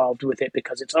get involved with it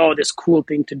because it's, oh, this cool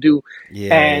thing to do.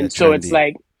 Yeah, And so it's trendy.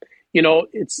 like, you know,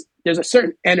 there's a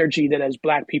certain energy that as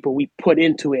Black people we put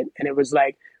into it. And it was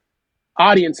like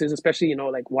audiences, especially, you know,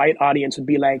 like white audience would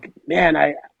be like, man,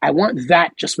 I want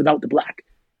that just without the Black.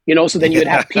 You know, so then you would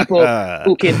have people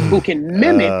who can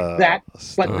mimic that,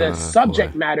 but the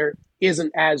subject matter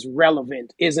isn't as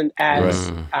relevant, isn't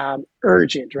as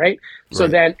urgent, right? So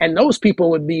then, and those people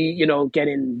would be, you know,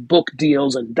 getting book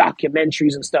deals and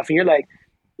documentaries and stuff, and you're like,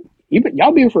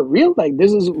 y'all being for real? Like,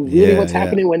 this is really what's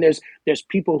happening when there's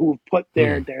people who've put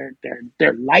their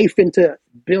life into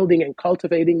building and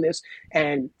cultivating this,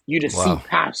 and you just see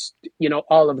past, you know,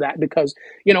 all of that. Because,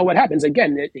 you know, what happens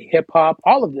again, hip hop,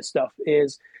 all of this stuff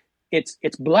is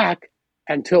it's Black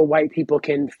until white people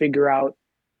can figure out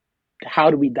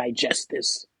how do we digest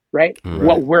this, right?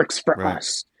 What works for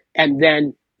us, and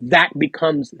then that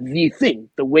becomes the thing,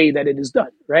 the way that it is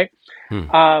done, right?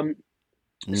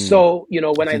 So, you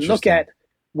know, when I look at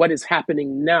what is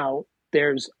happening now,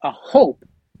 there's a hope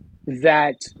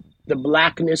that the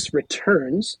Blackness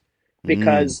returns,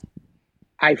 because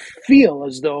I feel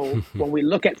as though when we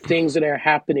look at things that are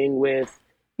happening with,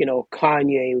 you know,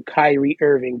 Kanye, Kyrie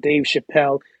Irving, Dave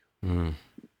Chappelle,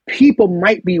 people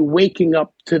might be waking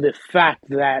up to the fact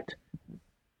that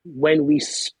when we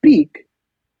speak,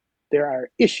 there are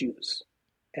issues,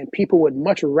 and people would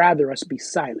much rather us be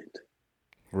silent.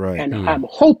 Right. And I'm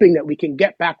hoping that we can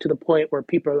get back to the point where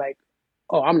people are like,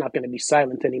 oh, I'm not going to be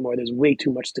silent anymore. There's way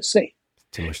too much to say.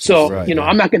 So, you know,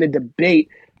 I'm not going to debate,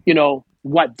 you know,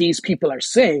 what these people are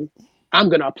saying. I'm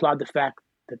going to applaud the fact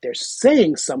that they're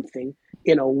saying something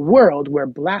in a world where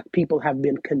Black people have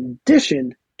been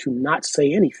conditioned to not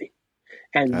say anything.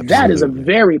 And that is a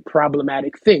very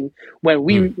problematic thing when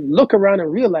we look around and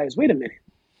realize, wait a minute,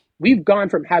 we've gone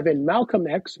from having Malcolm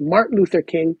X, Martin Luther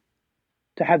King,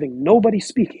 to having nobody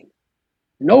speaking,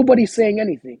 nobody saying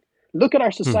anything. Look at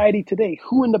our society today.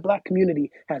 Who in the Black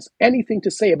community has anything to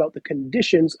say about the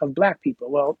conditions of Black people?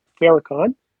 Well,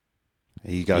 Farrakhan.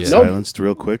 He got silenced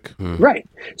real quick. Right.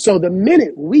 So the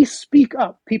minute we speak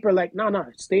up, people are like, no,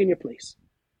 stay in your place.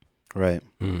 Right.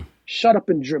 Shut up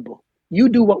and dribble. You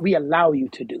do what we allow you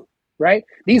to do. Right?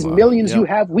 These millions you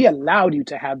have, we allowed you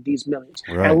to have these millions.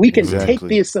 Right. And we can take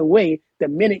this away the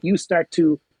minute you start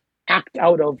to act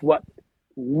out of what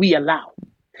we allow.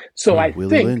 So I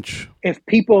think if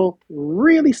people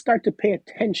really start to pay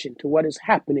attention to what is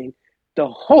happening, the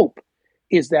hope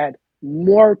is that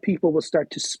more people will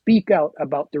start to speak out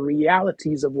about the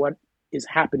realities of what is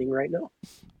happening right now.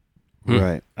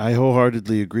 Right. I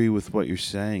wholeheartedly agree with what you're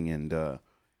saying. And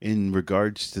in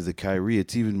regards to the Kyrie,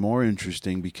 it's even more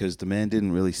interesting because the man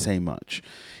didn't really say much.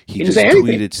 He just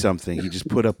tweeted something. He just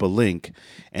put up a link.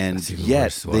 And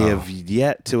yet they have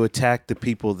yet to attack the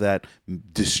people that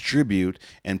distribute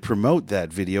and promote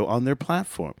that video on their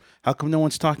platform. How come no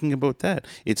one's talking about that?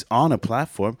 It's on a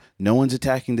platform. No one's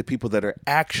attacking the people that are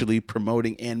actually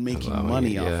promoting and making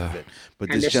money off of it.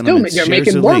 But and this gentleman they're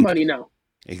making more money now.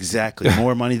 Exactly.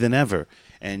 More money than ever.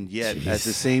 And yet, at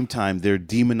the same time, they're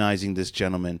demonizing this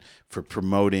gentleman for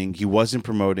promoting. He wasn't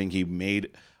promoting. He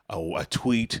made a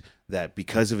tweet that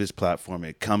because of his platform,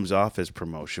 it comes off as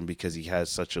promotion because he has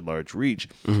such a large reach.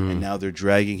 And now they're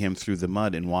dragging him through the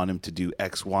mud and want him to do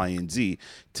X, Y, and Z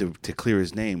to clear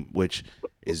his name, which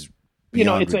is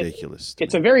beyond ridiculous.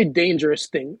 It's a very dangerous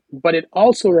thing, but it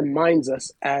also reminds us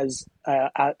as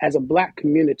a Black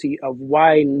community of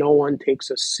why no one takes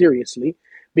us seriously,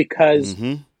 because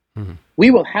we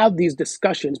will have these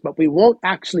discussions, but we won't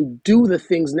actually do the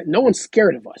things. No one's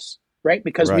scared of us, right?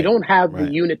 Because we don't have the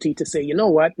unity to say, you know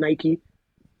what, Nike,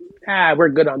 we're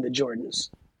good on the Jordans.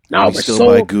 No, we still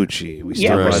buy Gucci.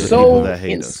 We're so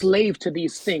enslaved to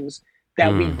these things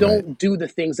that we don't do the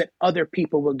things that other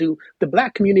people will do. The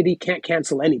Black community can't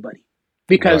cancel anybody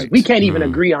because we can't even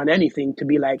agree on anything to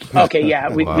be like, okay,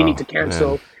 we need to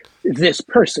cancel this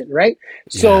person, right?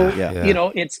 So, you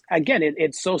know,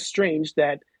 it's so strange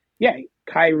that, yeah,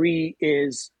 Kyrie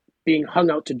is being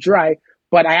hung out to dry.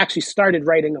 But I actually started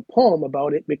writing a poem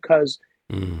about it because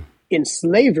in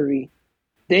slavery,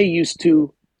 they used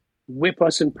to whip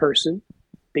us in person.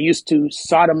 They used to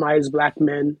sodomize black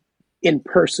men in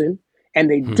person. And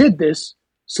they did this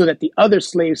so that the other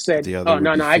slaves said, other oh, would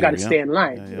no, be no, I got to fear, stay in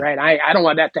line, right? I don't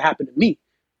want that to happen to me.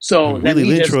 So let Willie me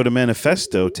Lynch just, wrote a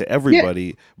manifesto to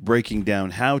everybody breaking down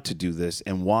how to do this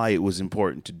and why it was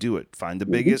important to do it. Find the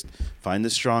biggest, find the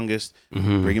strongest,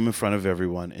 bring them in front of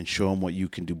everyone and show them what you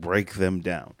can do. Break them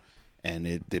down. And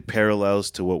it parallels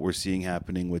to what we're seeing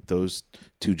happening with those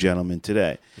two gentlemen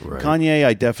today. Right. Kanye,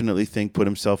 I definitely think, put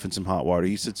himself in some hot water.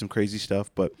 He said some crazy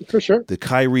stuff, but for sure, the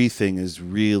Kyrie thing is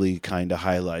really kind of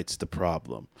highlights the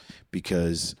problem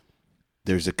because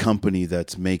there's a company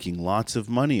that's making lots of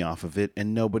money off of it,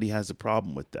 and nobody has a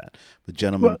problem with that. The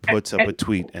gentleman puts up a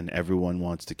tweet, and everyone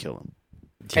wants to kill him.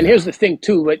 And here's the thing,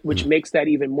 too, which makes that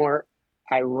even more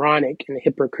ironic and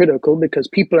hypocritical, because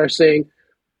people are saying,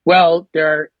 well,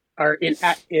 there are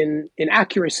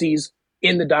inaccuracies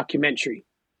in the documentary.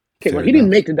 Okay, Fair well, he enough. didn't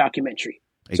make the documentary.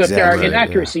 So if there are Exactly.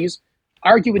 inaccuracies,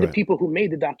 argue with the Right. people who made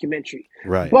the documentary.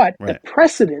 Right. But right. the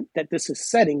precedent that this is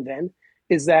setting then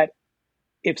is that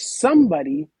if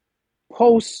somebody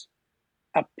posts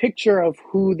a picture of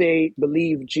who they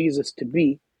believe Jesus to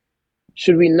be,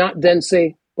 should we not then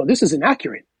say, well, this is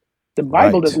inaccurate? The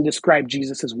Bible Right. doesn't describe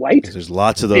Jesus as white. There's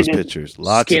lots of those pictures.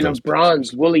 Lots skin of those of bronze,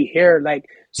 pictures. woolly hair.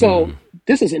 So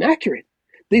this is inaccurate.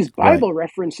 These Bible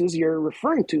references you're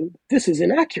referring to, this is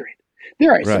inaccurate.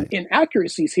 There are some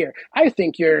inaccuracies here. I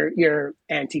think you're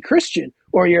anti-Christian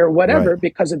or you're whatever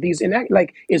because of these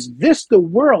is this the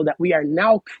world that we are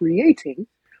now creating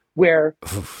where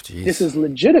this is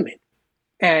legitimate?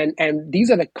 And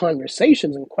these are the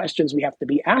conversations and questions we have to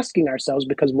be asking ourselves,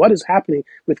 because what is happening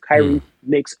with Kyrie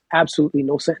makes absolutely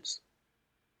no sense.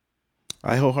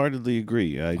 I wholeheartedly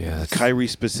agree. Kyrie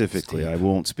specifically, I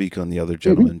won't speak on the other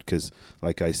gentleman because,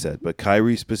 like I said, but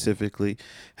Kyrie specifically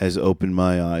has opened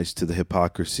my eyes to the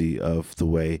hypocrisy of the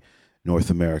way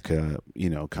North America,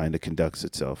 kind of conducts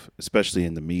itself, especially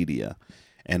in the media.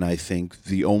 And I think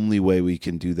the only way we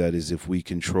can do that is if we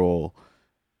control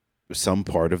some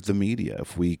part of the media,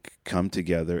 if we come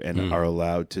together and are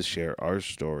allowed to share our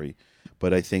story.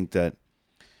 But I think that,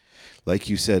 like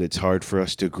you said, it's hard for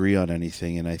us to agree on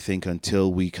anything. And I think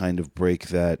until we kind of break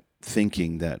that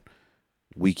thinking that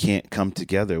we can't come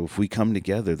together, if we come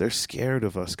together, they're scared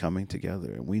of us coming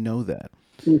together. And we know that.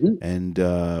 And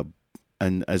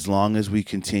as long as we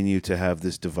continue to have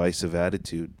this divisive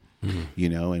attitude,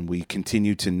 and we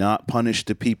continue to not punish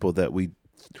the people that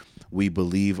we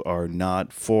believe are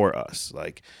not for us.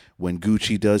 Like when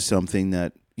Gucci does something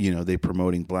that, they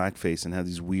promoting blackface and have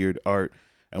these weird art,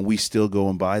 and we still go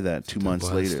and buy that 2 months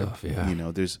later. Stuff,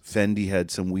 yeah. There's Fendi had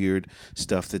some weird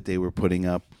stuff that they were putting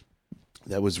up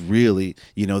that was really,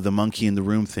 the monkey in the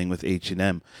room thing with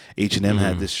H&M. H&M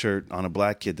had this shirt on a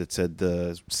black kid that said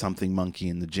the something monkey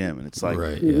in the gym. And it's like,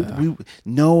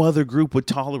 no other group would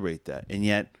tolerate that. And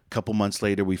yet a couple months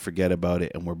later, we forget about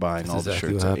it and we're buying all the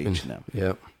shirts at H&M.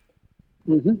 Yep.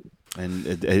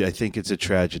 And I think it's a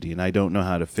tragedy, and I don't know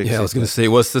how to fix it. Yeah, I was going to say,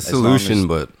 what's the solution?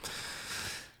 But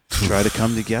try to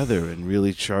come together and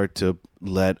really try to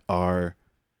let our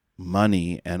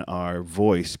money and our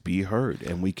voice be heard.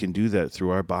 And we can do that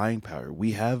through our buying power.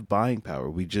 We have buying power.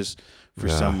 We just, for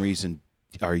some reason,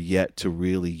 are yet to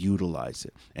really utilize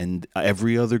it. And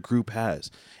every other group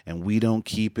has. And we don't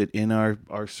keep it in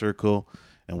our circle,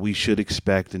 and we should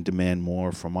expect and demand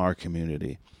more from our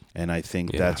community. And I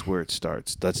think that's where it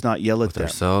starts. Let's not yell at them.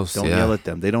 Ourselves, don't yell at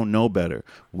them. They don't know better.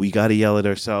 We got to yell at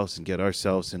ourselves and get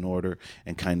ourselves in order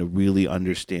and kind of really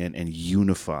understand and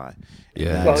unify.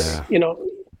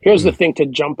 Here's the thing to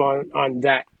jump on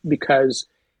that, because,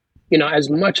 as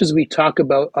much as we talk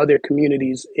about other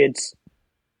communities,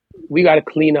 we got to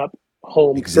clean up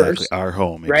home first. Our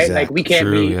home, right? Exactly. Like we can't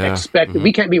be expected.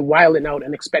 We can't be wilding out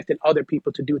and expecting other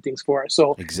people to do things for us.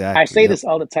 So I say this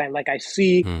all the time. Like I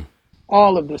see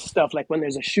all of this stuff, like when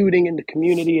there's a shooting in the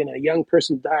community and a young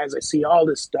person dies, I see all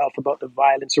this stuff about the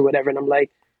violence or whatever. And I'm like,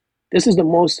 this is the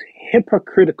most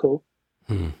hypocritical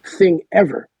thing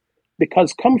ever.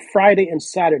 Because come Friday and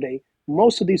Saturday,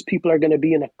 most of these people are going to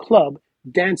be in a club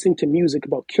dancing to music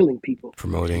about killing people.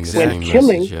 Promoting when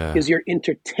killing is your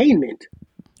entertainment.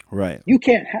 Right. You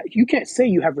can't say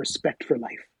you have respect for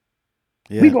life.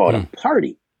 Yeah. We go out and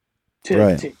party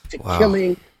to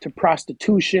killing, to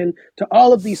prostitution, to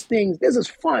all of these things. This is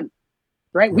fun,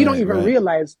 right? We don't even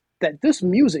realize that this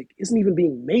music isn't even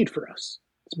being made for us.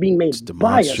 It's being made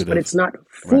by us, but it's not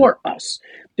for us.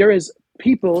 There is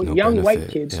young white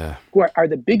kids who are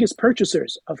the biggest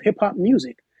purchasers of hip hop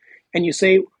music. And you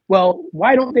say, Well,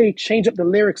 why don't they change up the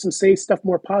lyrics and say stuff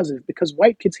more positive? Because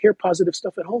white kids hear positive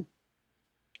stuff at home.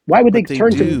 Why would they But they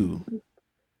turn do. to?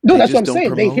 No, They that's what just I'm don't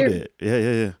saying. They promote hear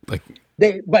it. Yeah. Like,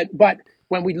 but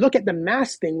when we look at the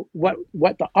mass thing, what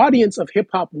the audience of hip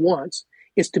hop wants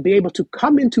is to be able to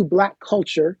come into Black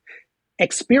culture,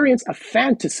 experience a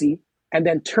fantasy, and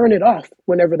then turn it off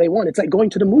whenever they want. It's like going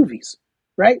to the movies,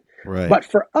 right? Right. But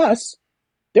for us,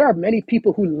 there are many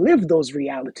people who live those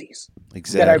realities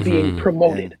that are Exactly. being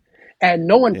promoted. And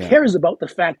no one cares about the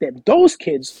fact that those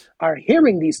kids are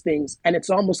hearing these things, and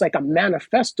it's almost like a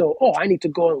manifesto. Oh, I need to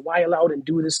go and wild out and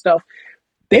do this stuff.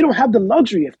 They don't have the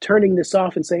luxury of turning this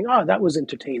off and saying, oh, that was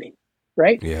entertaining,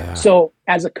 right? yeah. So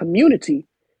as a community,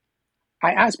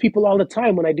 I ask people all the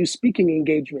time when I do speaking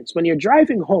engagements, when you're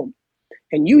driving home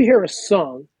and you hear a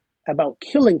song about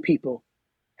killing people,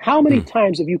 how many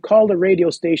times have you called a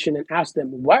radio station and asked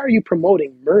them, why are you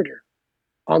promoting murder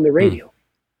on the radio?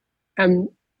 And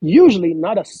usually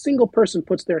not a single person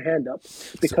puts their hand up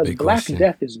because Black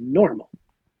death is normal.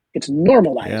 It's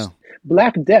normalized. Yeah.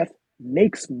 Black death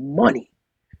makes money.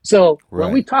 So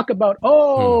when we talk about,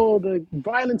 the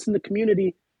violence in the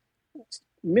community,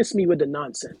 miss me with the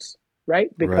nonsense,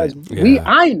 right? Because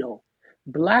I know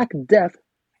Black death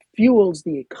fuels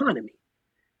the economy.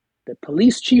 The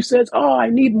police chief says, oh, I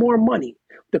need more money.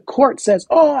 The court says,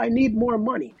 oh, I need more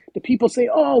money. The people say,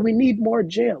 oh, we need more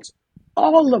jails.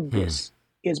 All of this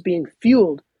is being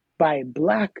fueled by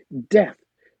Black death.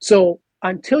 So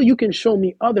until you can show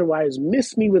me otherwise,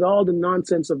 miss me with all the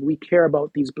nonsense of we care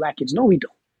about these Black kids. No, we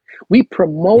don't. We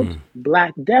promote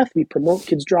Black death. We promote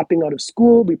kids dropping out of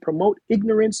school. We promote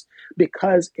ignorance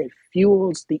because it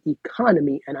fuels the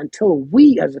economy. And until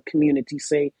we as a community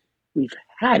say we've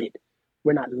had it,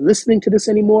 we're not listening to this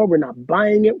anymore, we're not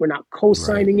buying it, we're not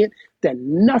co-signing it,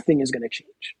 then nothing is going to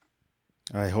change.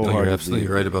 I wholeheartedly you're absolutely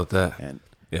right about that.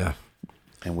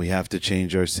 And we have to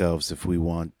change ourselves if we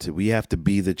want to. We have to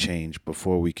be the change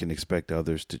before we can expect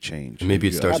others to change. And maybe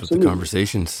it starts with the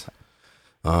conversations.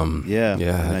 And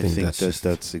I think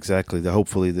that's exactly the.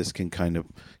 Hopefully, this can kind of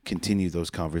continue those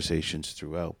conversations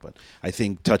throughout. But I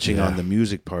think touching on the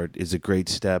music part is a great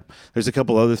step. There's a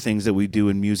couple other things that we do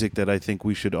in music that I think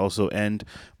we should also end.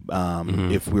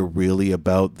 If we're really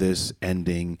about this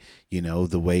ending,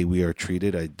 the way we are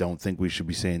treated, I don't think we should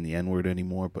be saying the N-word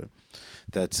anymore. But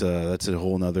that's a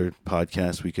whole nother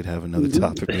podcast. We could have another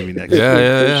topic maybe next week.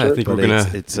 Yeah. I think but we're gonna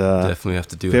definitely have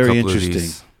to do very a couple interesting. of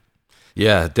these.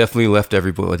 Yeah, definitely left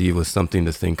everybody with something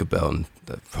to think about, and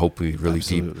hopefully really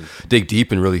dig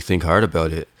deep and really think hard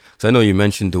about it. So I know you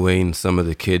mentioned, Dwayne, some of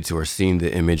the kids who are seeing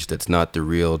the image that's not the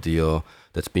real deal,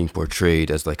 that's being portrayed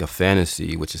as like a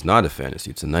fantasy, which is not a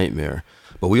fantasy, it's a nightmare.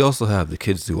 But we also have the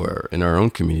kids who are in our own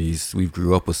communities. We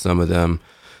grew up with some of them.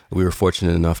 We were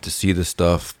fortunate enough to see the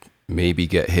stuff, maybe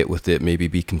get hit with it, maybe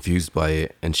be confused by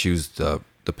it, and choose the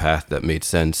path that made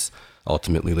sense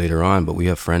ultimately later on. But we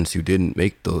have friends who didn't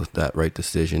make that right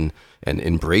decision and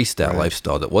embrace that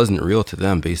lifestyle that wasn't real to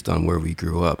them based on where we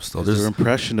grew up. So they're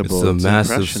impressionable. It's a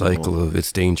massive cycle of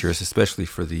it's dangerous, especially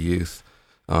for the youth.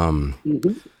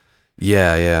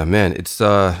 Yeah, man,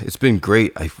 it's been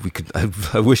great. I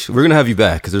wish we're gonna have you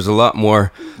back because there's a lot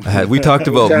more. We talked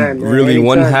about really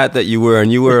one hat that you wear,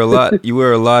 and you wear a lot. You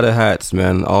wear a lot of hats,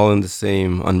 man, all in the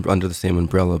same under the same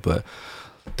umbrella. But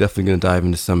definitely gonna dive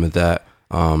into some of that.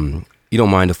 You don't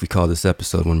mind if we call this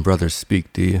episode "When Brothers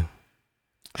Speak," do you?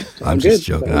 I'm just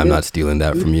joking. I'm not stealing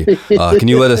that from you. Can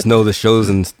you let us know the shows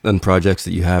and projects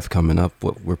that you have coming up,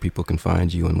 where people can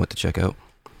find you and what to check out?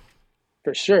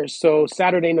 For sure. So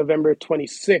Saturday, November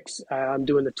 26th, I'm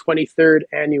doing the 23rd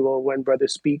annual When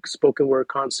Brothers Speak spoken word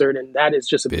concert. And that is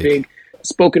just a big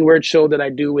spoken word show that I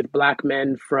do with Black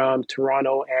men from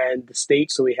Toronto and the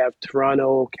States. So we have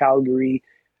Toronto, Calgary,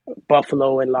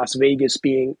 Buffalo, and Las Vegas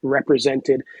being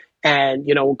represented. And,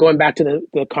 going back to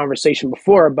the conversation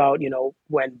before about,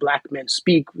 when Black men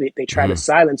speak, they try to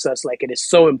silence us. Like, it is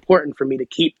so important for me to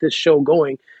keep this show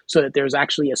going so that there's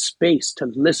actually a space to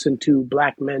listen to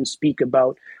Black men speak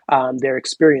about their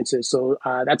experiences. So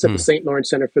that's at the St.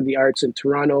 Lawrence Center for the Arts in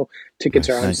Toronto. Tickets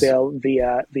are on sale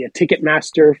via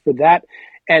Ticketmaster for that.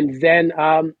 And then,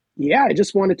 I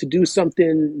just wanted to do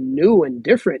something new and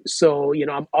different. So,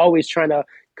 I'm always trying to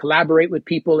collaborate with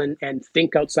people and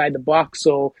think outside the box.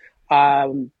 So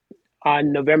on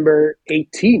November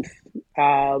 18th,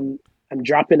 I'm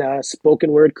dropping a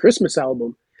spoken word Christmas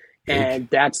album. And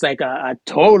that's like a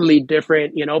totally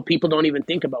different, people don't even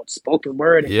think about spoken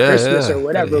word and Christmas or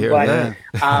whatever. But,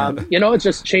 it's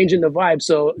just changing the vibe.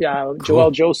 So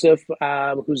Joel Joseph,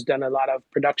 who's done a lot of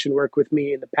production work with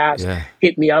me in the past,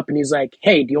 hit me up and he's like,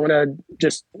 hey, do you want to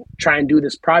just try and do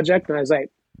this project? And I was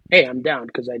like, hey, I'm down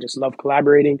because I just love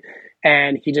collaborating.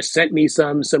 And he just sent me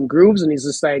some grooves, and he's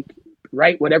just like,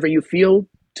 write whatever you feel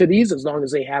to these, as long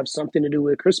as they have something to do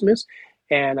with Christmas.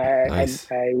 And Nice.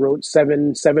 I wrote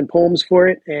seven poems for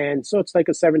it, and so it's like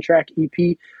a 7-track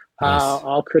EP, Nice.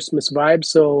 all Christmas vibes.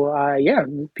 So yeah,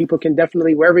 people can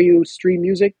definitely, wherever you stream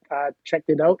music, check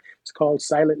it out. It's called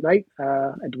Silent Night,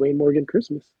 a Dwayne Morgan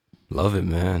Christmas. Love it,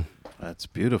 man. That's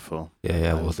beautiful.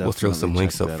 Yeah, I will we'll throw some definitely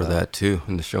links check up for out. that too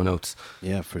in the show notes.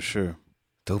 Yeah, for sure.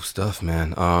 Dope stuff,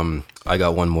 man. I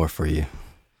got one more for you.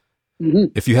 Mm-hmm.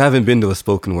 If you haven't been to a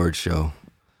spoken word show,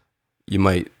 you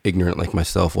might, ignorant like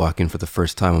myself, walk in for the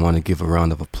first time and want to give a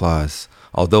round of applause.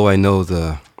 Although I know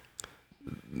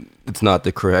it's not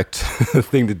the correct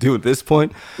thing to do at this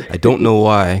point. I don't know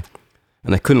why,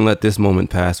 and I couldn't let this moment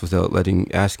pass without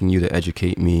asking you to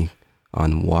educate me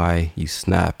on why you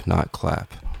snap, not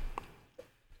clap.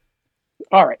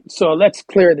 All right, so let's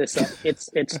clear this up.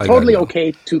 It's totally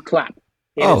okay to clap.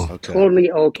 It is totally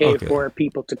okay for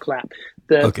people to clap.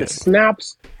 The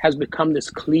snaps has become this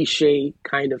cliche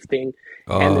kind of thing,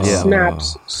 and the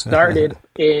snaps started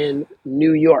in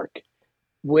New York,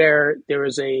 where there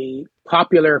was a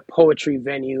popular poetry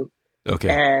venue,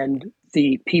 and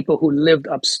the people who lived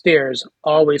upstairs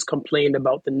always complained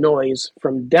about the noise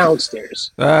from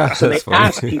downstairs. So they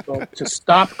asked people to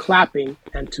stop clapping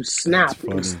and to snap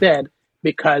instead,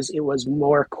 because it was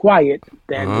more quiet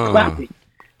than the clapping.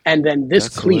 And then this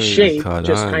cliche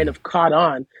just kind of caught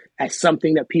on as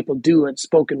something that people do at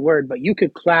spoken word, but you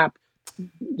could clap,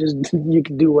 you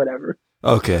could do whatever.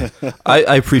 Okay.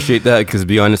 I appreciate that, because to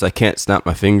be honest, I can't snap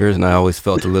my fingers, and I always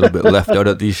felt a little bit left out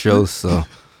at these shows, so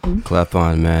clap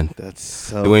on, man. That's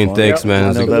so Dwayne, funny. thanks, man.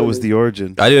 I know that was the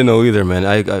origin. I didn't know either,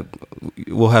 man.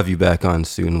 We'll have you back on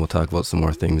soon. We'll talk about some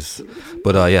more things.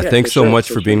 But yeah, thanks so much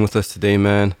for being with us today,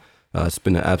 man. It's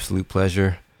been an absolute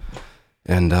pleasure.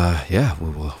 And yeah,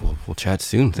 we'll chat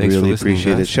soon. Thanks really for listening.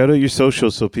 Appreciate guys. it. Shout out your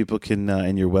socials so people can,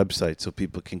 and your website, so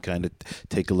people can kind of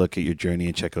take a look at your journey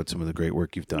and check out some of the great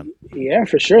work you've done. Yeah,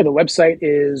 for sure. The website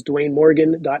is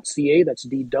DwayneMorgan.ca. That's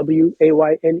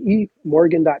DWAYNE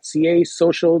Morgan.ca.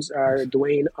 Socials are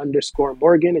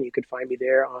Dwayne_Morgan, and you can find me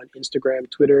there on Instagram,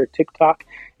 Twitter, TikTok.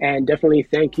 And definitely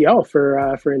thank you all for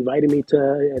inviting me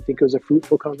to. I think it was a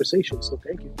fruitful conversation. So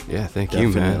thank you. Yeah, thank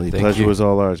Definitely. you, man. Thank Pleasure you. was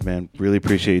all ours, man. Really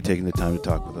appreciate you taking the time to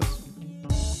talk with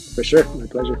us. For sure. My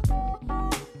pleasure.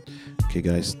 Okay,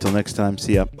 guys. Till next time.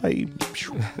 See ya. Bye. I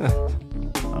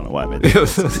don't know why I made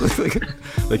that.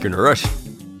 Like you're in a rush.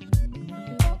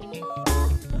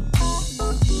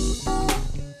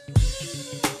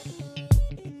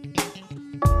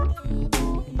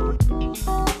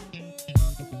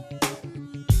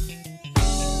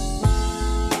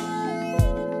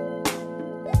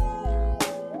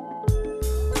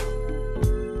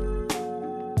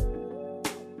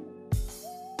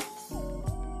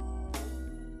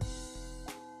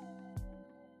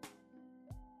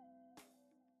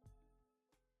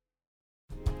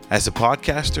 As a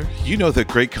podcaster, you know that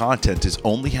great content is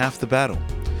only half the battle.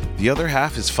 The other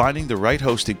half is finding the right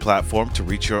hosting platform to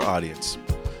reach your audience.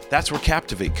 That's where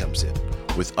Captivate comes in.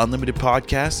 With unlimited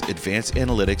podcasts, advanced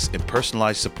analytics, and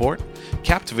personalized support,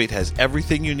 Captivate has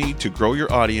everything you need to grow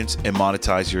your audience and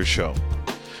monetize your show.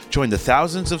 Join the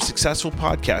thousands of successful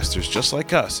podcasters just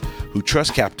like us who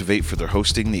trust Captivate for their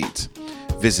hosting needs.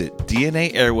 Visit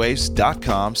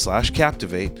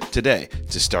dnaairwaves.com/captivate today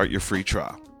to start your free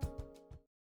trial.